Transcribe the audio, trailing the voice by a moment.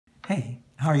Hey,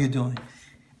 how are you doing?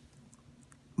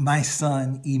 My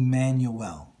son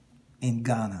Emmanuel in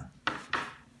Ghana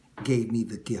gave me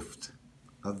the gift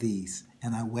of these,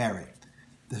 and I wear it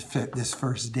this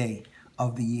first day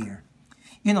of the year.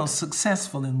 You know,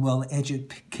 successful and well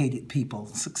educated people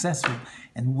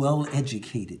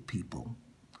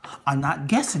are not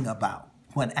guessing about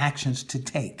what actions to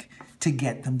take to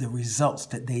get them the results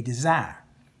that they desire.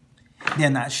 They're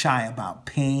not shy about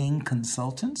paying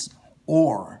consultants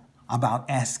or about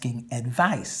asking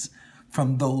advice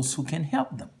from those who can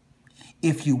help them.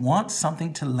 If you want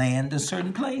something to land a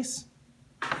certain place,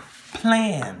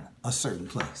 plan a certain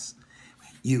place.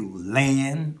 You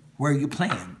land where you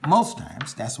plan. Most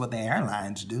times, that's what the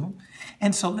airlines do.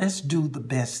 And so let's do the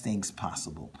best things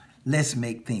possible. Let's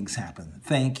make things happen.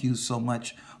 Thank you so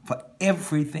much for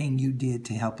everything you did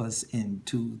to help us in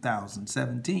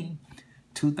 2017,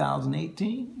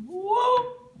 2018.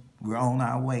 Whoa! We're on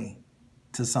our way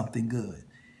to something good.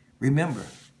 Remember,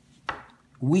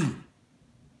 we,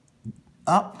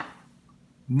 up,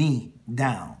 me,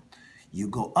 down. You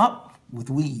go up with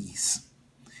we's.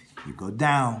 You go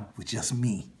down with just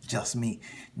me, just me.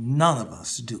 None of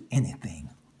us do anything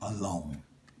alone.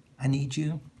 I need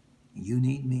you, you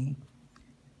need me,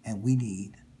 and we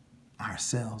need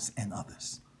ourselves and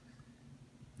others.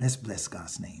 Let's bless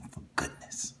God's name for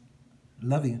goodness.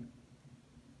 Love you.